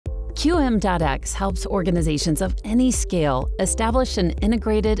qm.x helps organizations of any scale establish an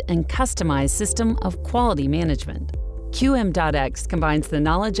integrated and customized system of quality management. qm.x combines the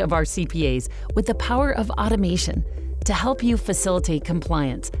knowledge of our CPAs with the power of automation to help you facilitate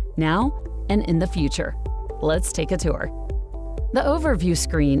compliance now and in the future. Let's take a tour. The overview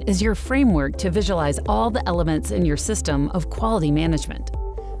screen is your framework to visualize all the elements in your system of quality management.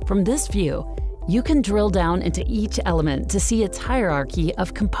 From this view, you can drill down into each element to see its hierarchy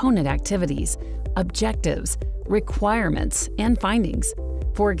of component activities, objectives, requirements, and findings.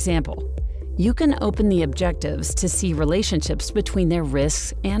 For example, you can open the objectives to see relationships between their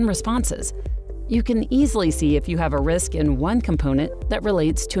risks and responses. You can easily see if you have a risk in one component that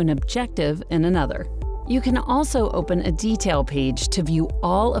relates to an objective in another. You can also open a detail page to view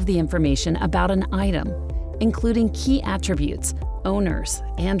all of the information about an item, including key attributes, owners,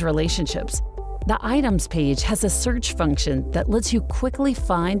 and relationships. The Items page has a search function that lets you quickly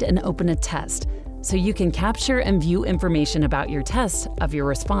find and open a test, so you can capture and view information about your test of your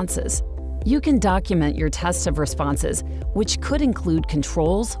responses. You can document your test of responses, which could include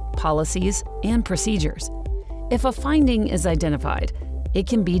controls, policies, and procedures. If a finding is identified, it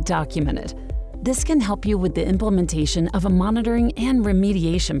can be documented. This can help you with the implementation of a monitoring and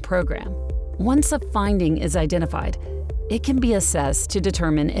remediation program. Once a finding is identified, it can be assessed to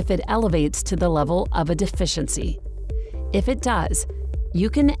determine if it elevates to the level of a deficiency. If it does, you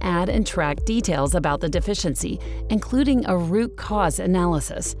can add and track details about the deficiency, including a root cause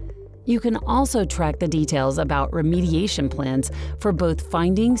analysis. You can also track the details about remediation plans for both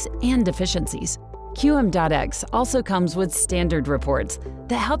findings and deficiencies. qm.x also comes with standard reports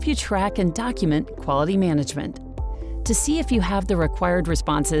that help you track and document quality management. To see if you have the required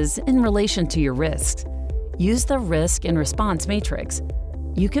responses in relation to your risks, use the Risk and Response matrix.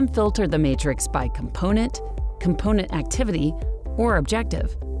 You can filter the matrix by component, component activity, or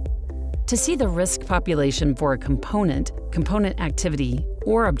objective. To see the risk population for a component, component activity,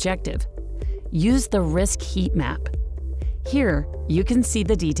 or objective, use the risk heat map. Here, you can see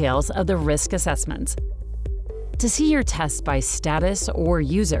the details of the risk assessments. To see your tests by status or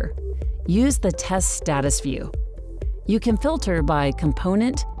user, use the Test Status view. You can filter by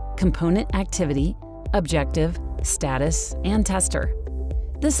component, component activity, objective, status, and tester.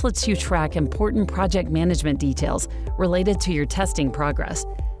 This lets you track important project management details related to your testing progress,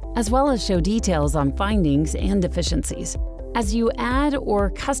 as well as show details on findings and deficiencies. As you add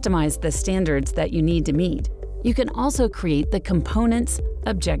or customize the standards that you need to meet, you can also create the components,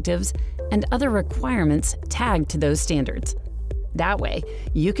 objectives, and other requirements tagged to those standards. That way,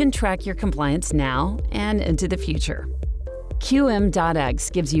 you can track your compliance now and into the future. qm.x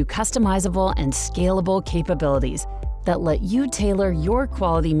gives you customizable and scalable capabilities that let you tailor your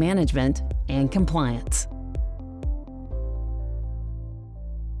quality management and compliance.